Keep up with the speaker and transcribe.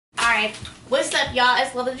Alright, what's up, y'all?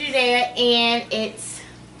 It's Love Judea, and it's...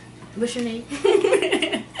 What's your name?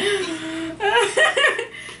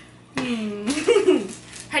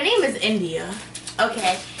 Her name is India.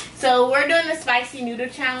 Okay, so we're doing the spicy noodle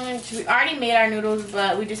challenge. We already made our noodles,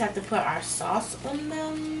 but we just have to put our sauce on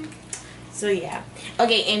them. So yeah.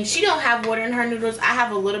 Okay, and she don't have water in her noodles. I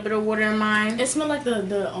have a little bit of water in mine. It smells like the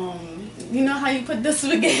you know how you put the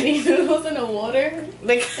spaghetti noodles in the water?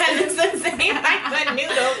 Like it's the same like the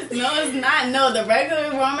noodles. No, it's not. No, the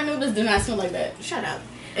regular ramen noodles do not smell like that. Shut up.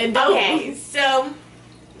 It don't. Okay, so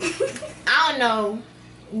I don't know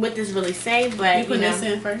what this really say, but you put this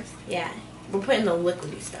in first? Yeah. We're putting the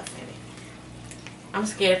liquidy stuff in it. I'm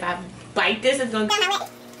scared if I bite this, it's gonna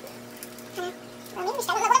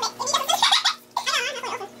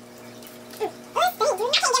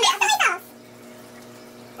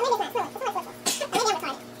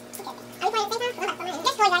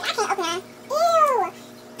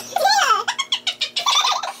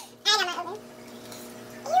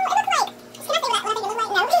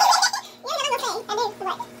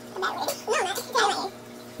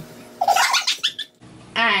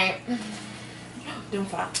don't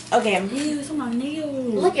fall. Okay. Ew, it's on my nail.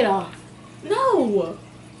 Look it off. No.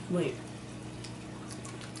 Wait.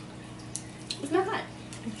 It's not hot.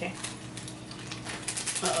 Okay.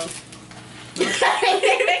 Uh-oh.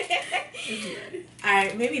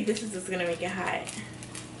 Alright, maybe this is just gonna make it hot.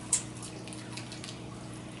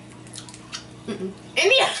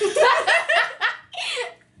 India.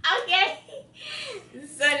 Okay.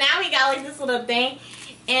 So now we got like this little thing,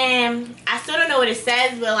 and I still don't know what it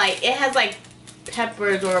says, but like it has like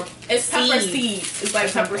peppers or it's pepper seeds. It's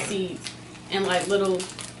like pepper seeds and like little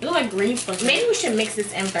like green stuff. Maybe we should mix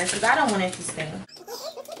this in first because I don't want it to sting.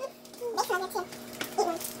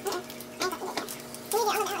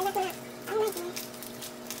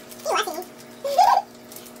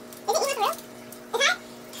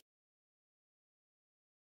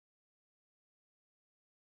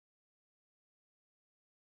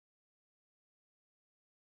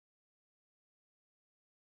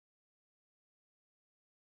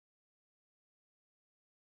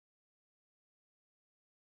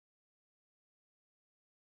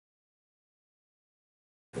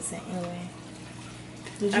 Anyway.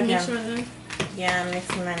 Did you mix it? Yeah, I'm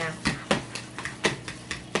mixing mine now.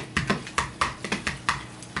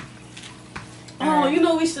 Oh, you know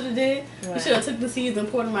what we should have did? What? We should have took the seeds and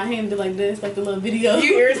poured in my hand and did like this, like the little video.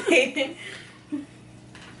 You irritating.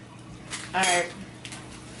 Alright.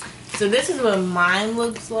 So this is what mine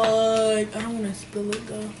looks like. I don't want to spill it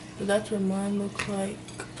though. But that's what mine looks like.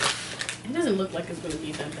 It doesn't look like it's going to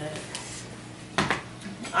be that bad.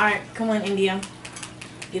 Alright, come on, India.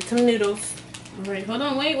 Get some noodles. Alright, hold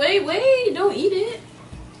on. Wait. Don't eat it.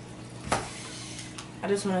 I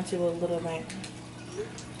just wanted to a little bit.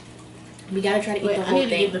 We gotta try to eat the whole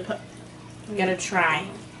thing. We gotta try.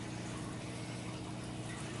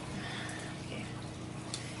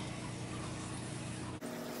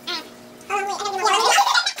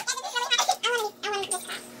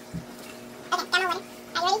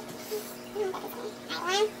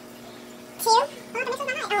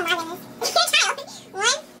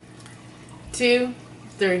 Two,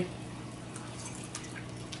 three.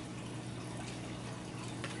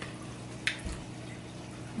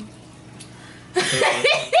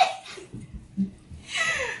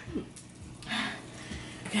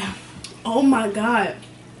 Yeah. Oh my god.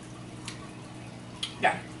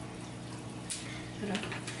 Yeah.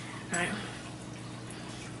 Alright.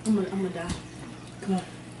 I'm gonna die. Come on.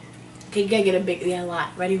 Okay, you gotta get a big, yeah, a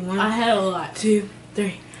lot. Ready? One. I had a lot. 2,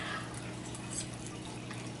 3.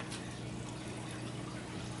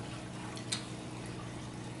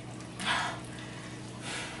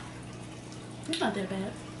 It's not that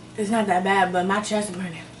bad. It's not that bad, but my chest is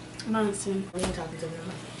burning. Mine's too. I ain't talking to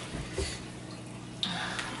them.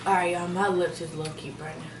 Alright, y'all, my lips is low-key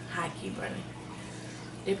burning. High-key burning.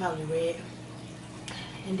 They probably red.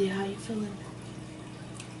 And then how you feeling?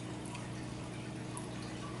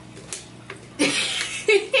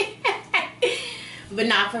 But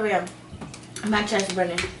not for real. My chest is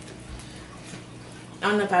burning. I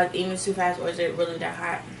don't know if I was eating too fast or is it really that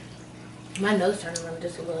hot. My nose turning around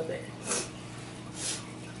just a little bit.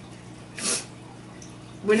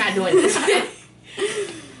 We're not doing this.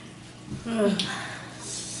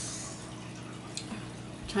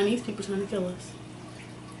 Chinese people trying to kill us.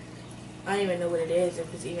 I don't even know what it is,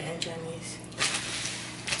 if it's even in Chinese.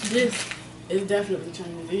 This is definitely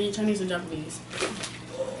Chinese. Either Chinese or Japanese.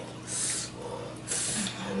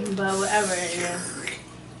 But whatever, yeah.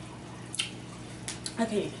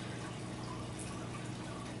 Okay.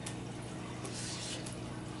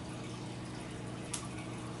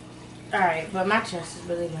 Alright, but my chest is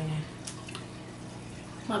really burning.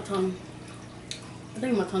 My tongue. I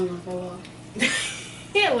think my tongue's gonna fall off.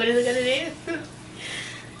 Yeah, what is it gonna do?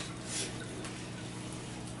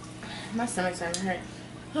 My stomach's starting to hurt.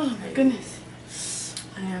 Oh my goodness.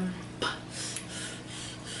 I am.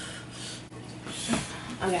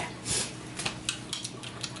 Okay.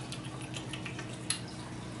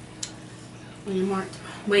 When you're marked.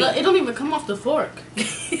 Wait. It don't even come off the fork.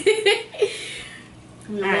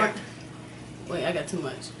 When you're marked. Wait, I got too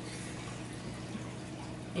much.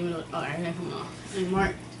 Even though, alright, it ain't coming off. When you're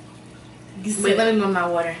marked. Wait, let me move my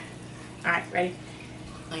water. Alright, ready?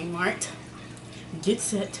 When you're marked. Get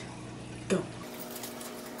set. Go.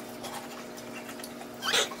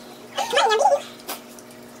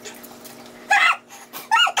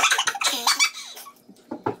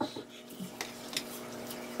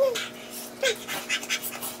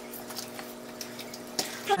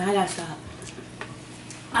 I gotta stop.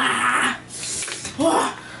 Ah!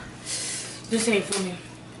 Oh. This ain't for me.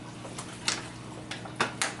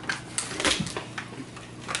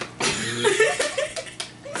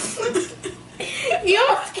 You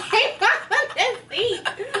almost came out of this seat.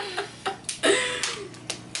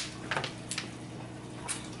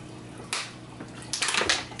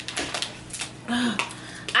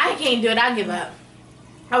 I can't do it. I give up.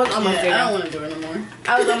 I was almost there. I don't want to do it anymore.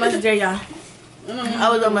 I was almost there, y'all. I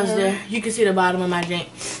was almost there. You can see the bottom of my drink.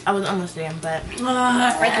 I was almost there, but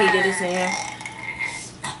I can't do this in here.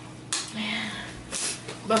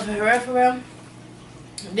 But for real,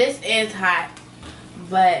 this is hot.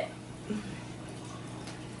 But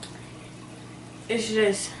it's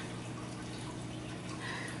just,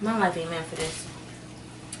 my life ain't meant for this.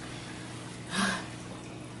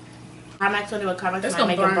 I'm actually with comments might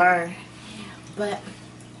make it burn. But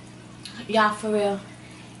y'all, for real,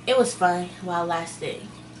 it was fun while it lasted.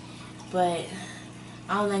 But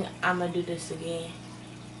I don't think I'm gonna do this again.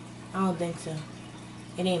 I don't think so.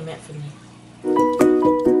 It ain't meant for me.